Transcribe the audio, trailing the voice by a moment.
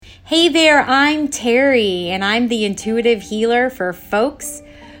Hey there, I'm Terry, and I'm the intuitive healer for folks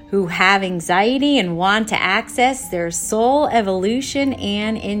who have anxiety and want to access their soul evolution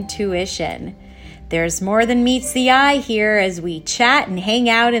and intuition. There's more than meets the eye here as we chat and hang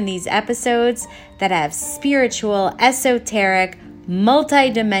out in these episodes that have spiritual, esoteric,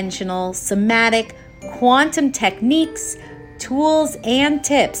 multidimensional, somatic, quantum techniques, tools, and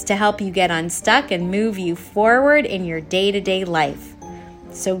tips to help you get unstuck and move you forward in your day-to-day life.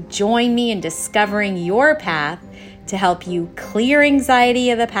 So join me in discovering your path to help you clear anxiety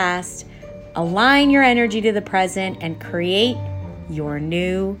of the past, align your energy to the present, and create your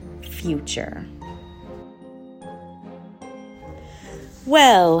new future.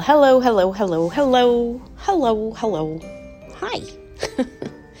 Well, hello. Hi.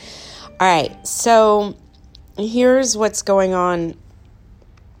 All right, so here's what's going on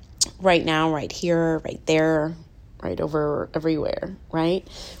right now, right here, right there, right over everywhere, right?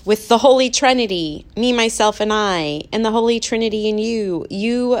 With the Holy Trinity, me, myself, and I, and the Holy Trinity in you,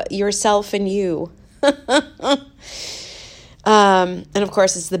 yourself, and you. And of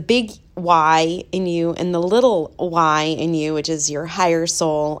course, it's the big Y in you and the little y in you, which is your higher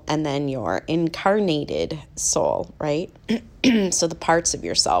soul, and then your incarnated soul, right? So the parts of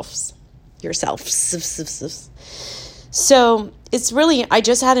yourself. So it's really, I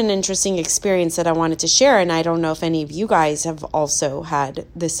just had an interesting experience that I wanted to share, and I don't know if any of you guys have also had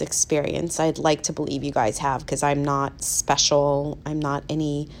this experience. I'd like to believe you guys have, because I'm not special. I'm not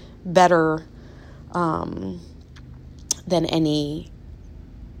any better than any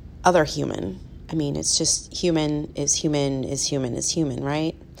other human. I mean, it's just human is human is human is human,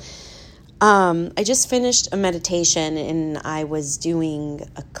 right? I just finished a meditation, and I was doing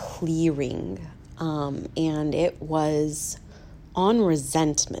a clearing, and it was on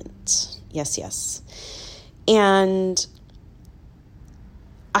resentment. Yes. And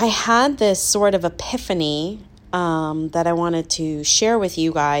I had this sort of epiphany that I wanted to share with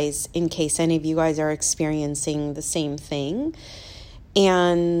you guys in case any of you guys are experiencing the same thing.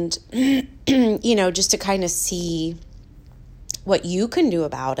 And, just to kind of see what you can do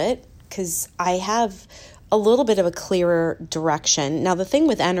about it, because I have a little bit of a clearer direction. Now, the thing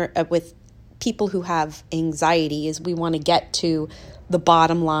with people who have anxiety is we want to get to the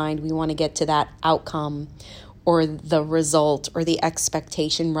bottom line. We want to get to that outcome or the result or the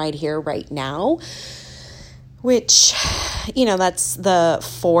expectation right here, right now, which, that's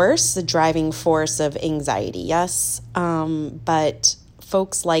the driving force of anxiety. Yes. But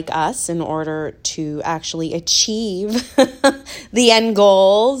folks like us, in order to actually achieve the end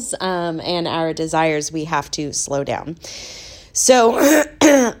goals and our desires, we have to slow down. So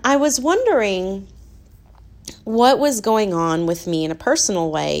I was wondering what was going on with me in a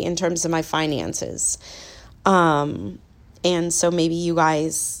personal way in terms of my finances. And so maybe you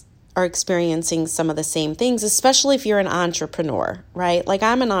guys are experiencing some of the same things, especially if you're an entrepreneur, right? Like,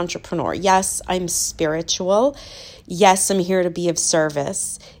 I'm an entrepreneur. Yes, I'm spiritual. Yes, I'm here to be of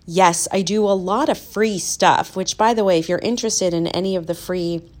service. Yes, I do a lot of free stuff, which, by the way, if you're interested in any of the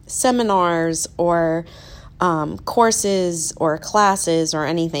free seminars or courses or classes or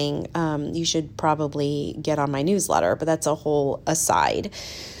anything, you should probably get on my newsletter, but that's a whole aside.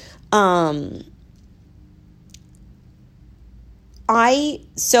 I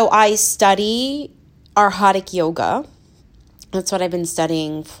study Arhatic Yoga. That's what I've been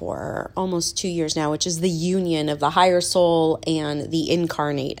studying for almost 2 years now, which is the union of the higher soul and the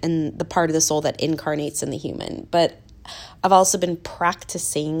incarnate, and the part of the soul that incarnates in the human. But I've also been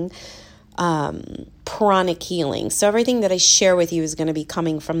practicing pranic healing. So everything that I share with you is going to be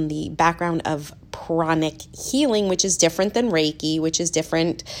coming from the background of pranic healing, which is different than Reiki, which is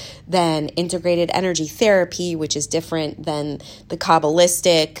different than integrated energy therapy, which is different than the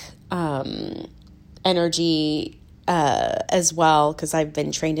Kabbalistic energy as well, because I've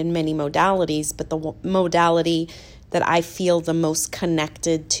been trained in many modalities, but the modality that I feel the most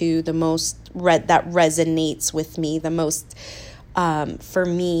connected to, the most that resonates with me, the most for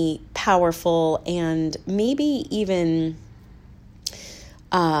me powerful, and maybe even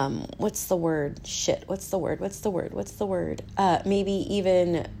maybe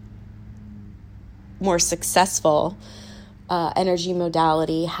even more successful energy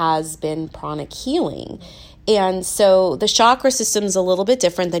modality has been pranic healing. And so the chakra system is a little bit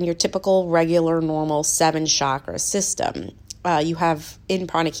different than your typical regular normal 7 chakra system. You have, in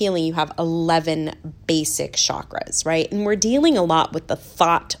pranic healing, you have 11 basic chakras, right? And we're dealing a lot with the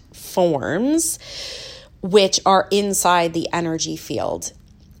thought forms, which are inside the energy field.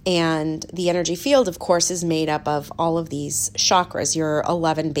 And the energy field, of course, is made up of all of these chakras, your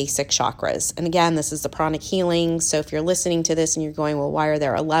 11 basic chakras. And again, this is the pranic healing. So if you're listening to this and you're going, well, why are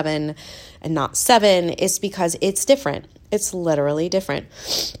there 11 and not 7? It's because it's different. It's literally different.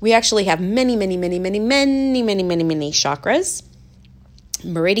 We actually have many chakras,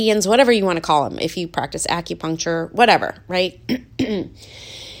 meridians, whatever you want to call them, if you practice acupuncture, whatever, right?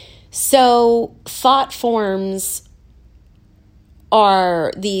 So thought forms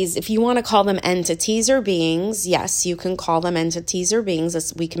are these, if you want to call them entities or beings, yes, you can call them entities or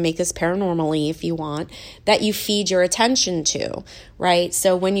beings. We can make this paranormally if you want, that you feed your attention to, right?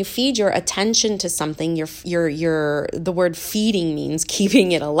 So when you feed your attention to something, the word feeding means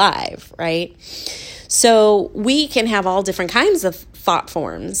keeping it alive, right? So we can have all different kinds of thought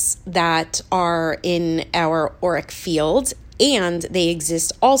forms that are in our auric field, and they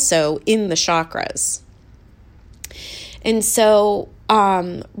exist also in the chakras. And so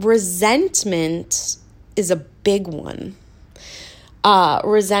resentment is a big one.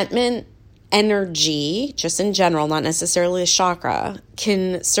 Resentment energy, just in general, not necessarily a chakra,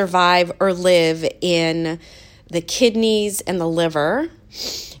 can survive or live in the kidneys and the liver.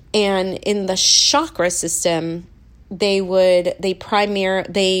 And in the chakra system, they would live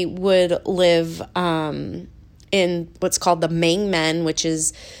in what's called the Meng Men, which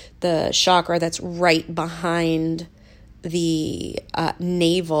is the chakra that's right behind the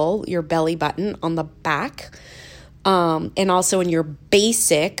navel, your belly button on the back, and also in your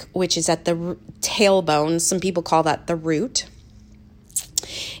basic, which is at the tailbone. Some people call that the root.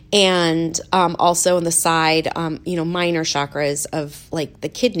 And also in the side, minor chakras of like the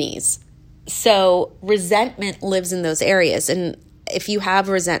kidneys. So resentment lives in those areas. And if you have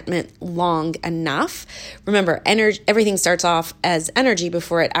resentment long enough, remember, everything starts off as energy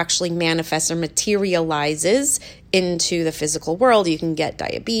before it actually manifests or materializes into the physical world. You can get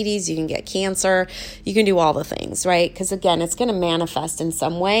diabetes, you can get cancer, you can do all the things, right? Because again, it's going to manifest in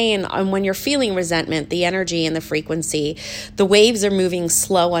some way. And when you're feeling resentment, the energy and the frequency, the waves are moving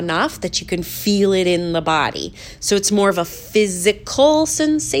slow enough that you can feel it in the body. So it's more of a physical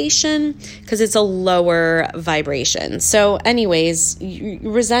sensation because it's a lower vibration. So anyways,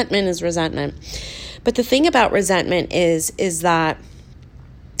 resentment is resentment. But the thing about resentment is that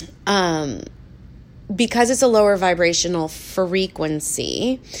because it's a lower vibrational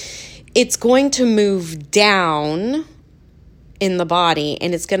frequency, it's going to move down in the body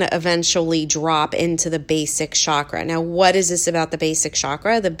and it's going to eventually drop into the basic chakra. Now, what is this about the basic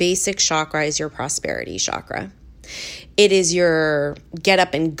chakra? The basic chakra is your prosperity chakra. It is your get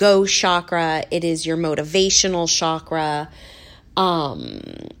up and go chakra. It is your motivational chakra.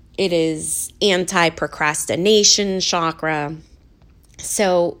 It is anti-procrastination chakra.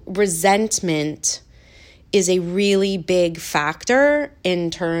 So resentment is a really big factor in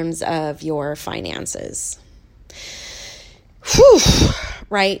terms of your finances. Whew,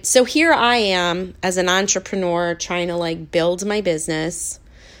 right? So here I am as an entrepreneur trying to build my business,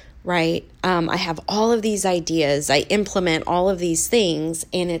 right? I have all of these ideas. I implement all of these things,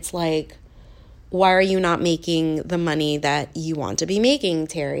 and it's like, why are you not making the money that you want to be making,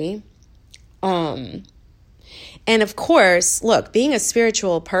 Terry? And of course, look, being a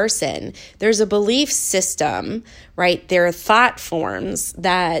spiritual person, there's a belief system, right? There are thought forms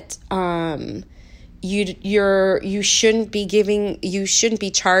that you shouldn't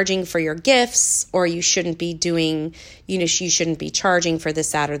be charging for your gifts, or you shouldn't be doing, you shouldn't be charging for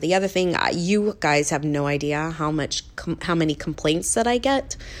this, that, or the other thing. You guys have no idea how many complaints that I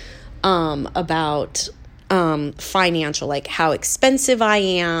get about financial, like how expensive I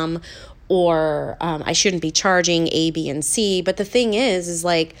am, or I shouldn't be charging A, B, and C. But the thing is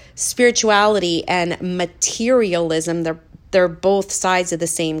spirituality and materialism, they're both sides of the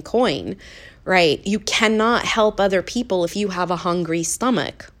same coin, right? You cannot help other people if you have a hungry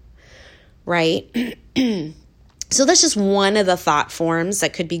stomach, right? So that's just one of the thought forms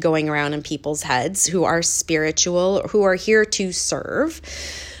that could be going around in people's heads who are spiritual, who are here to serve.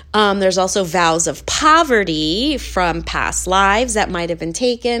 There's also vows of poverty from past lives that might have been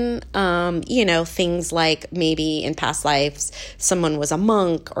taken. Things like maybe in past lives, someone was a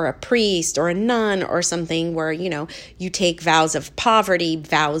monk or a priest or a nun or something where, you take vows of poverty,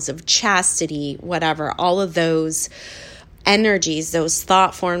 vows of chastity, whatever. All of those energies, those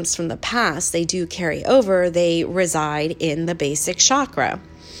thought forms from the past, they do carry over. They reside in the basic chakra,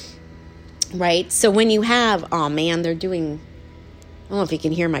 right? So when you have, they're doing... I don't know if you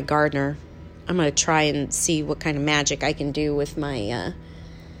can hear my gardener. I'm going to try and see what kind of magic I can do with my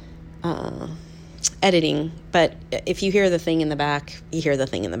editing. But if you hear the thing in the back, you hear the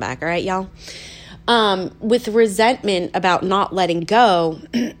thing in the back. All right, y'all? With resentment about not letting go,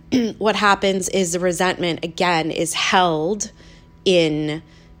 what happens is the resentment, again, is held in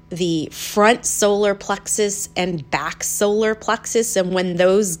the front solar plexus and back solar plexus. And when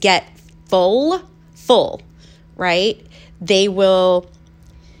those get full, right, they will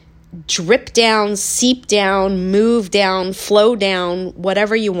drip down, seep down, move down, flow down,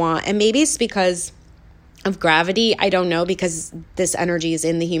 whatever you want. And maybe it's because of gravity. I don't know, because this energy is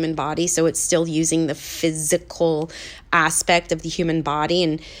in the human body. So it's still using the physical aspect of the human body.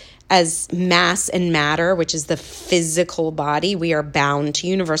 And as mass and matter, which is the physical body, we are bound to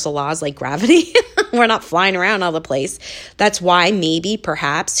universal laws like gravity. We're not flying around all the place. That's why maybe,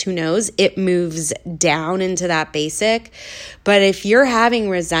 perhaps, who knows, it moves down into that basic. But if you're having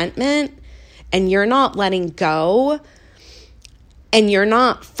resentment and you're not letting go and you're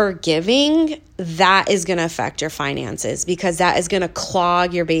not forgiving, that is going to affect your finances, because that is going to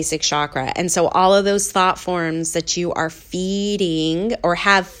clog your basic chakra. And so all of those thought forms that you are feeding or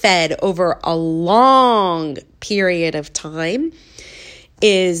have fed over a long period of time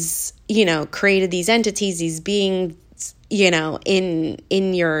is, created these entities, these beings,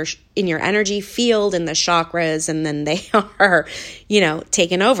 in your energy field, in the chakras, and then they are,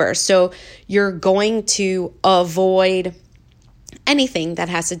 taken over. So you're going to avoid anything that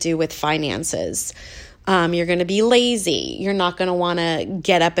has to do with finances. You're going to be lazy. You're not going to want to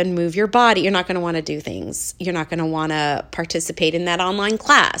get up and move your body. You're not going to want to do things. You're not going to want to participate in that online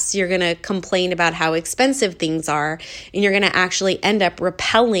class. You're going to complain about how expensive things are, and you're going to actually end up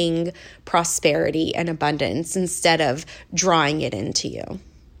repelling prosperity and abundance instead of drawing it into you.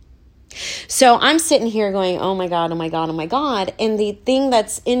 So I'm sitting here going, oh my God, oh my God, oh my God. And the thing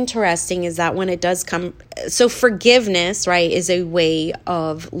that's interesting is that when it does come, so forgiveness, right, is a way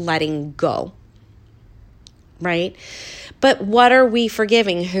of letting go, right? But what are we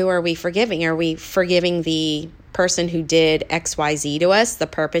forgiving? Who are we forgiving? Are we forgiving the person who did XYZ to us, the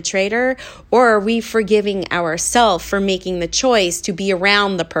perpetrator? Or are we forgiving ourselves for making the choice to be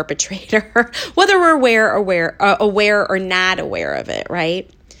around the perpetrator, whether we're aware or not aware of it,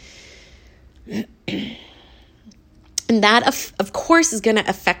 right? And that, of course, is going to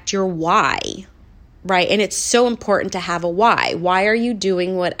affect your why, right? And it's so important to have a why. Why are you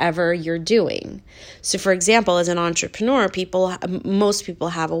doing whatever you're doing? So, for example, as an entrepreneur, most people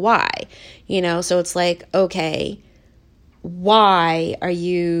have a why, So it's like, okay, why are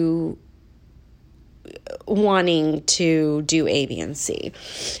you wanting to do A, B, and C?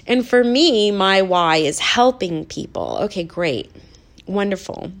 And for me, my why is helping people. Okay, great,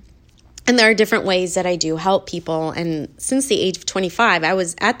 wonderful. And there are different ways that I do help people. And since the age of 25,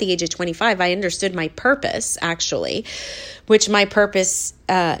 at the age of 25, I understood my purpose, actually, which my purpose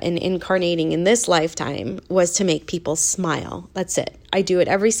in incarnating in this lifetime was to make people smile. That's it. I do it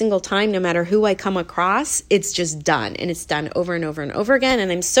every single time, no matter who I come across. It's just done. And it's done over and over and over again.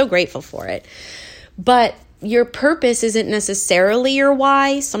 And I'm so grateful for it. But your purpose isn't necessarily your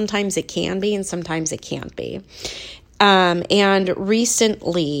why. Sometimes it can be, and sometimes it can't be. And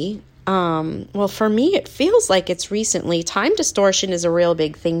recently, for me, it feels like it's recently. Time distortion is a real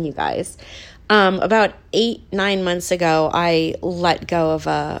big thing, you guys. About 8-9 months ago, I let go of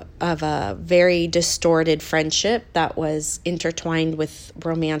a very distorted friendship that was intertwined with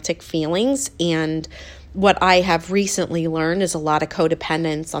romantic feelings. And what I have recently learned is a lot of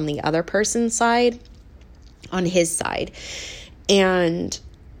codependence on the other person's side, on his side. And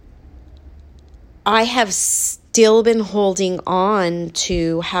I have still been holding on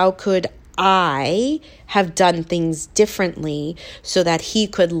to how could I have done things differently so that he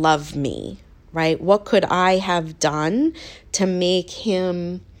could love me, right? What could I have done to make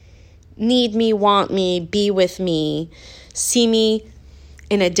him need me, want me, be with me, see me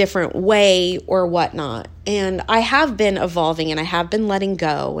in a different way or whatnot? And I have been evolving and I have been letting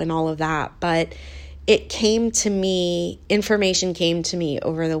go and all of that, but information came to me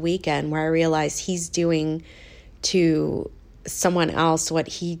over the weekend where I realized he's doing to someone else what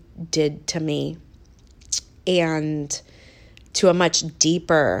he did to me, and to a much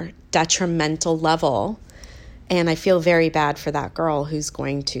deeper detrimental level. And I feel very bad for that girl who's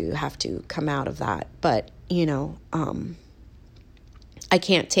going to have to come out of that. But, I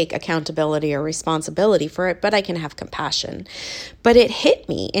can't take accountability or responsibility for it, but I can have compassion. But it hit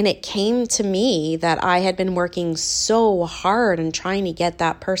me, and it came to me that I had been working so hard and trying to get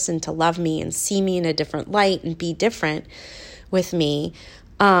that person to love me and see me in a different light and be different with me.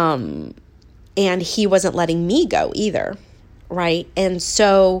 And he wasn't letting me go either, right? And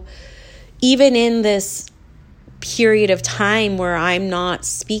so even in this period of time where I'm not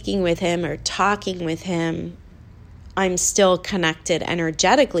speaking with him or talking with him, I'm still connected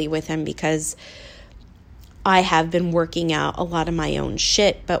energetically with him because I have been working out a lot of my own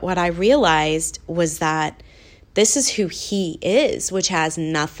shit. But what I realized was that this is who he is, which has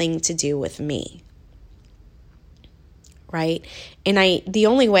nothing to do with me. Right? And the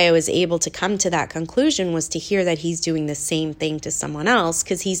only way I was able to come to that conclusion was to hear that he's doing the same thing to someone else,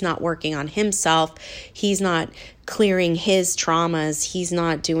 because he's not working on himself. He's not clearing his traumas. He's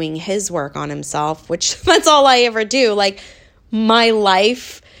not doing his work on himself, which that's all I ever do. Like, my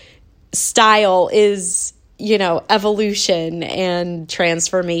life style is, evolution and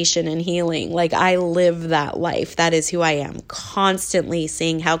transformation and healing. Like, I live that life. That is who I am. Constantly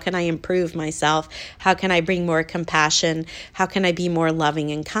saying, how can I improve myself? How can I bring more compassion? How can I be more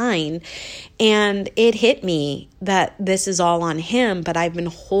loving and kind? And it hit me that this is all on him, but I've been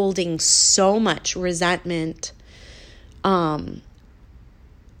holding so much resentment. And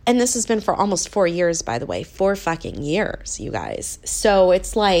this has been for almost 4 years, by the way, 4 fucking years, you guys. So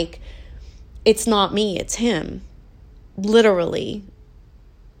it's like, it's not me, it's him. Literally.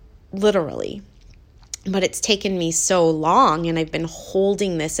 But it's taken me so long, and I've been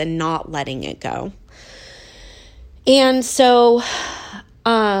holding this and not letting it go. And so,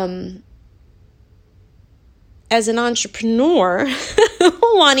 as an entrepreneur,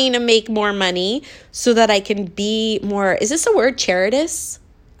 wanting to make more money so that I can be more, is this a word, charitous?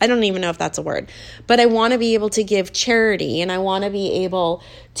 I don't even know if that's a word, but I want to be able to give charity, and I want to be able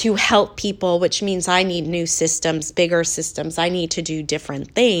to help people, which means I need new systems, bigger systems. I need to do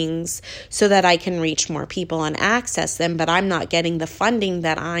different things so that I can reach more people and access them, but I'm not getting the funding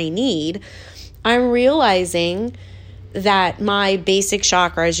that I need. I'm realizing that my basic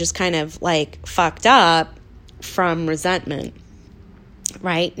chakra is just kind of like fucked up from resentment,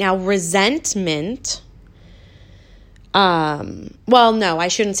 right? Now, resentment... well, no, I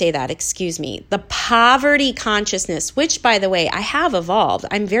shouldn't say that. Excuse me. The poverty consciousness, which, by the way, I have evolved.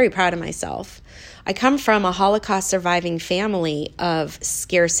 I'm very proud of myself. I come from a Holocaust surviving family of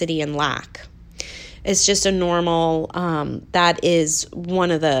scarcity and lack. It's just a normal, that is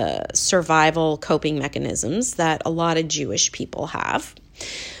one of the survival coping mechanisms that a lot of Jewish people have.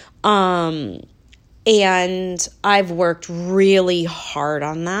 And I've worked really hard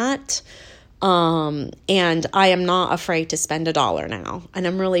on that. And I am not afraid to spend $1 now. And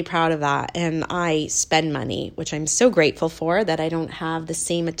I'm really proud of that. And I spend money, which I'm so grateful for, that I don't have the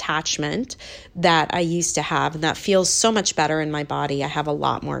same attachment that I used to have. And that feels so much better in my body. I have a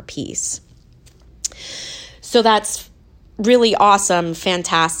lot more peace. So that's really awesome,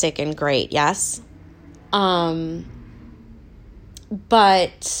 fantastic, and great. Yes.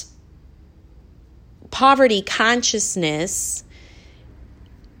 But poverty consciousness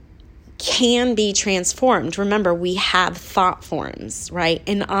can be transformed. Remember, we have thought forms, right?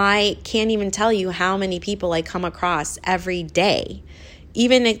 And I can't even tell you how many people I come across every day.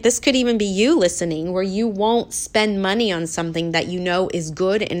 Even if this could even be you listening, where you won't spend money on something that you know is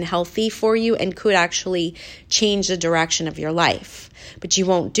good and healthy for you and could actually change the direction of your life. But you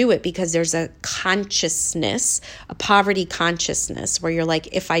won't do it because there's a consciousness, a poverty consciousness, where you're like,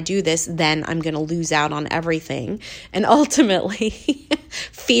 if I do this, then I'm going to lose out on everything. And ultimately,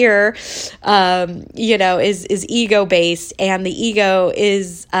 fear, is ego-based, and the ego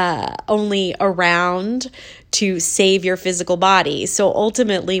is only around to save your physical body. So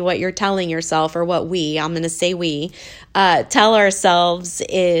ultimately what you're telling yourself, or what I'm going to say we, tell ourselves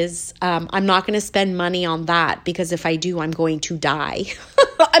is, I'm not going to spend money on that, because if I do, I'm going to die.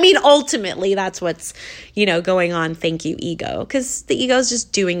 I mean, ultimately that's what's, going on. Thank you, ego. Because the ego is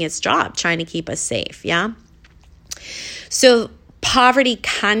just doing its job, trying to keep us safe. Yeah. So poverty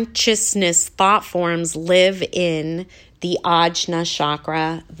consciousness thought forms live in the Ajna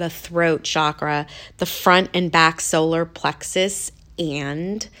chakra, the throat chakra, the front and back solar plexus,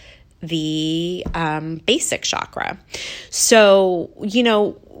 and the basic chakra. So,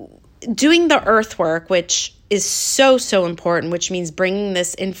 doing the earth work, which is so, so important, which means bringing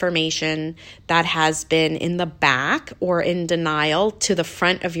this information that has been in the back or in denial to the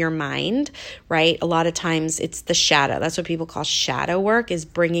front of your mind, right? A lot of times it's the shadow. That's what people call shadow work, is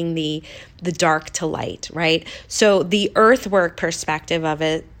bringing the dark to light, right? So the earth work perspective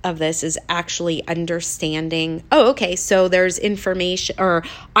of this is actually understanding, so there's information, or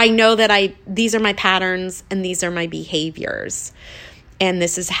I know that these are my patterns and these are my behaviors. And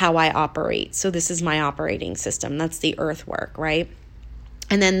this is how I operate. So this is my operating system. That's the earth work, right?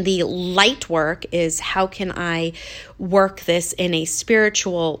 And then the light work is, how can I work this in a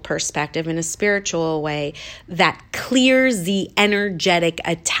spiritual perspective, in a spiritual way that clears the energetic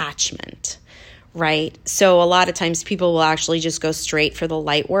attachment, right? So a lot of times people will actually just go straight for the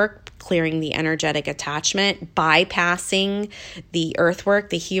light work, clearing the energetic attachment, bypassing the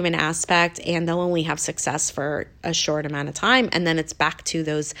earthwork, the human aspect, and they'll only have success for a short amount of time. And then it's back to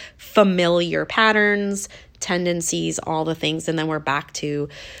those familiar patterns, tendencies, all the things. And then we're back to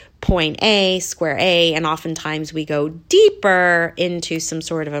point A, square A, and oftentimes we go deeper into some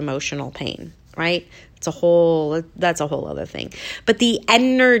sort of emotional pain, right? That's a whole other thing. But the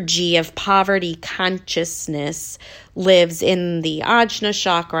energy of poverty consciousness lives in the Ajna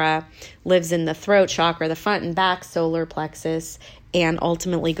chakra, lives in the throat chakra, the front and back solar plexus, and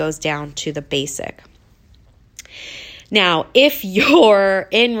ultimately goes down to the basic. Now, if you're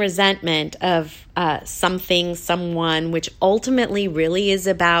in resentment of something, someone, which ultimately really is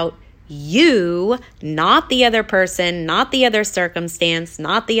about you, not the other person, not the other circumstance,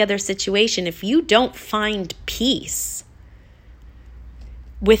 not the other situation, if you don't find peace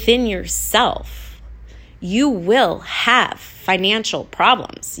within yourself, you will have financial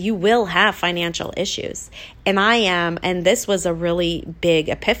problems. You will have financial issues. And this was a really big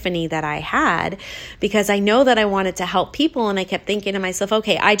epiphany that I had, because I know that I wanted to help people, and I kept thinking to myself,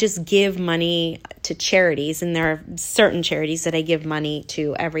 okay, I just give money to charities, and there are certain charities that I give money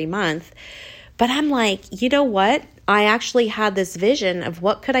to every month. But I'm like, you know what? I actually had this vision of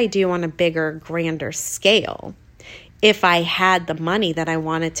what could I do on a bigger, grander scale if I had the money that I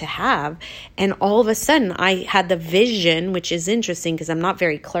wanted to have. And all of a sudden I had the vision, which is interesting because I'm not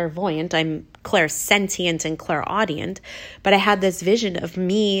very clairvoyant. I'm clairsentient and clairaudient. But I had this vision of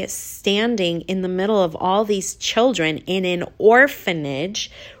me standing in the middle of all these children in an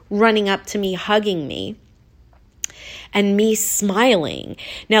orphanage, running up to me, hugging me, and me smiling.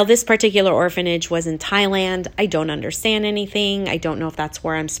 Now, this particular orphanage was in Thailand. I don't understand anything. I don't know if that's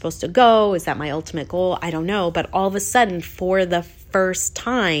where I'm supposed to go. Is that my ultimate goal? I don't know. But all of a sudden, for the first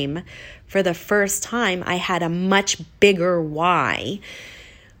time, I had a much bigger why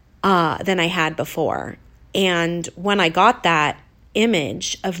than I had before. And when I got that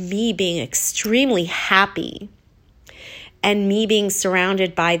image of me being extremely happy and me being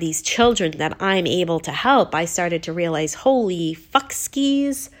surrounded by these children that I'm able to help, I started to realize, holy fuck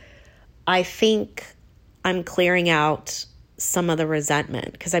skis, I think I'm clearing out some of the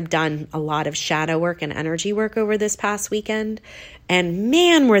resentment, because I've done a lot of shadow work and energy work over this past weekend. And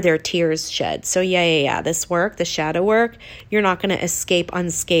man, were there tears shed. So yeah. This work, the shadow work, you're not going to escape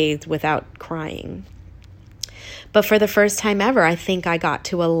unscathed without crying. But for the first time ever, I think I got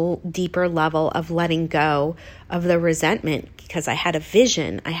to a deeper level of letting go of the resentment, because I had a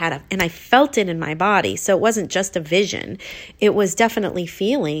vision. And I felt it in my body. So it wasn't just a vision. It was definitely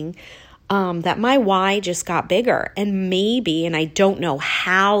feeling that my why just got bigger. And maybe, and I don't know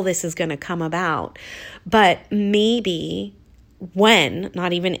how this is going to come about, but maybe when,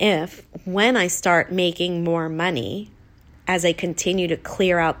 not even if, when I start making more money as I continue to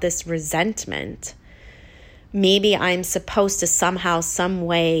clear out this resentment, maybe I'm supposed to somehow, some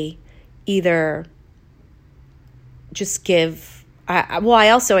way, either just give. I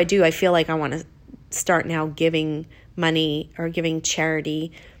feel like I want to start now giving money or giving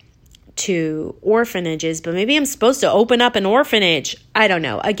charity to orphanages, but maybe I'm supposed to open up an orphanage. I don't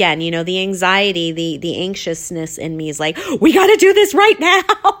know. Again, the anxiety, the anxiousness in me is like, we got to do this right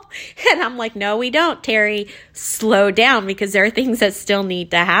now. And I'm like, no, we don't, Terry. Slow down, because there are things that still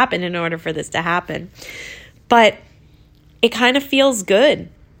need to happen in order for this to happen. But it kind of feels good.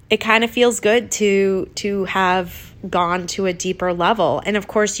 It kind of feels good to have gone to a deeper level. And of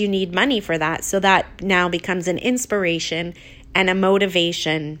course, you need money for that. So that now becomes an inspiration and a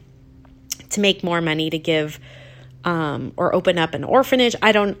motivation to make more money to give or open up an orphanage.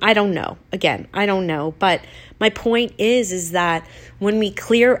 I don't know. Again, I don't know. But my point is that when we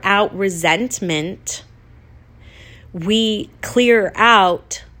clear out resentment, we clear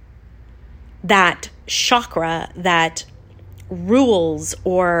out that chakra that rules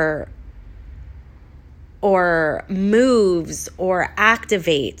or moves or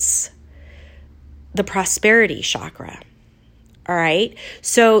activates the prosperity chakra. All right.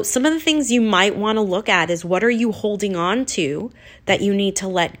 So some of the things you might want to look at is, what are you holding on to that you need to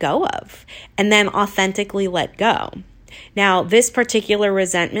let go of, and then authentically let go. Now, this particular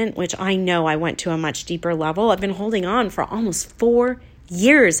resentment, which I know I went to a much deeper level, I've been holding on for almost 4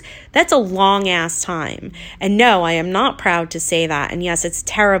 years. That's a long ass time. And no, I am not proud to say that. And yes, it's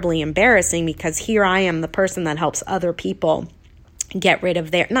terribly embarrassing, because here I am, the person that helps other people get rid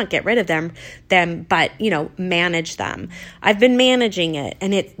of them, but, manage them. I've been managing it,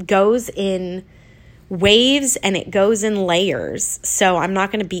 and it goes in waves and it goes in layers. So I'm not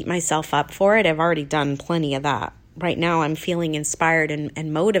going to beat myself up for it. I've already done plenty of that. Right now I'm feeling inspired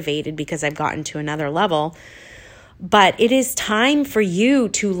and motivated because I've gotten to another level. But it is time for you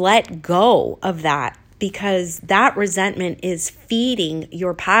to let go of that, because that resentment is feeding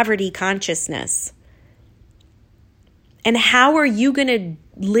your poverty consciousness. And how are you going to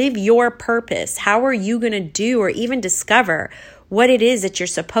live your purpose? How are you going to do or even discover what it is that you're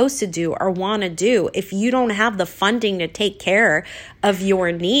supposed to do or want to do if you don't have the funding to take care of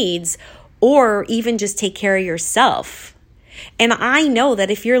your needs or even just take care of yourself? And I know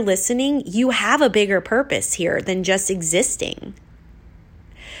that if you're listening, you have a bigger purpose here than just existing.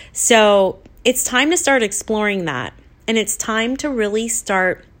 So it's time to start exploring that. And it's time to really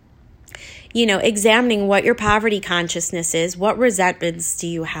start examining what your poverty consciousness is, what resentments do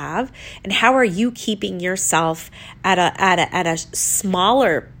you have, and how are you keeping yourself at a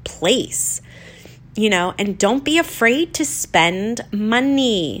smaller place, and don't be afraid to spend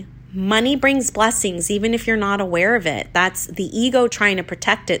money. Money brings blessings, even if you're not aware of it. That's the ego trying to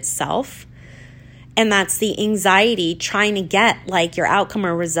protect itself. And that's the anxiety trying to get like your outcome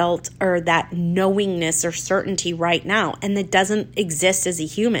or result or that knowingness or certainty right now. And that doesn't exist as a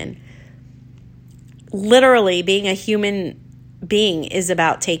human. Literally, being a human being is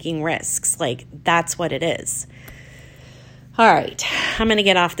about taking risks. Like, that's what it is. All right, I'm going to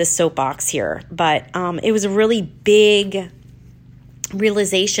get off this soapbox here. But it was a really big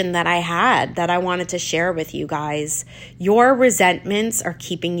realization that I had that I wanted to share with you guys. Your resentments are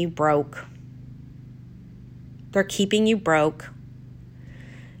keeping you broke. They're keeping you broke.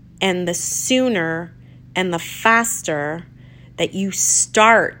 And the sooner and the faster that you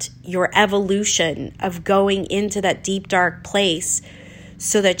start your evolution of going into that deep, dark place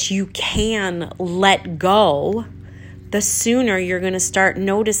so that you can let go, the sooner you're going to start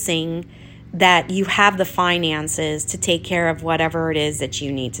noticing that you have the finances to take care of whatever it is that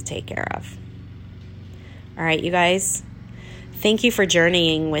you need to take care of. All right, you guys. Thank you for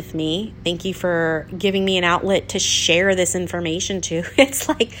journeying with me. Thank you for giving me an outlet to share this information to.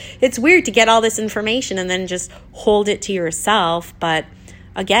 It's weird to get all this information and then just hold it to yourself. But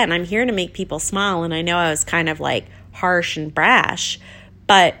again, I'm here to make people smile. And I know I was kind of like harsh and brash,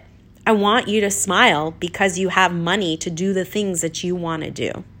 but I want you to smile because you have money to do the things that you want to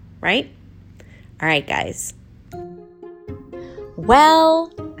do, right? All right, guys.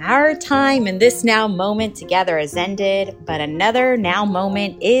 Well, our time in this now moment together has ended, but another now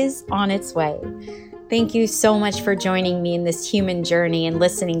moment is on its way. Thank you so much for joining me in this human journey and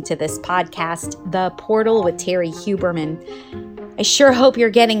listening to this podcast, The Portal with Terry Huberman. I sure hope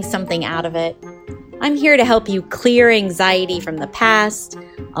you're getting something out of it. I'm here to help you clear anxiety from the past,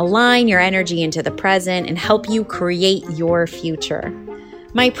 align your energy into the present, and help you create your future.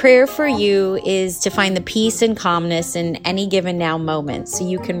 My prayer for you is to find the peace and calmness in any given now moment so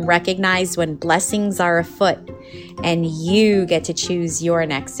you can recognize when blessings are afoot and you get to choose your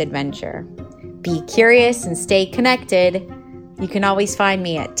next adventure. Be curious and stay connected. You can always find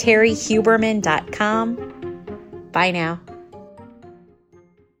me at terryhuberman.com. Bye now.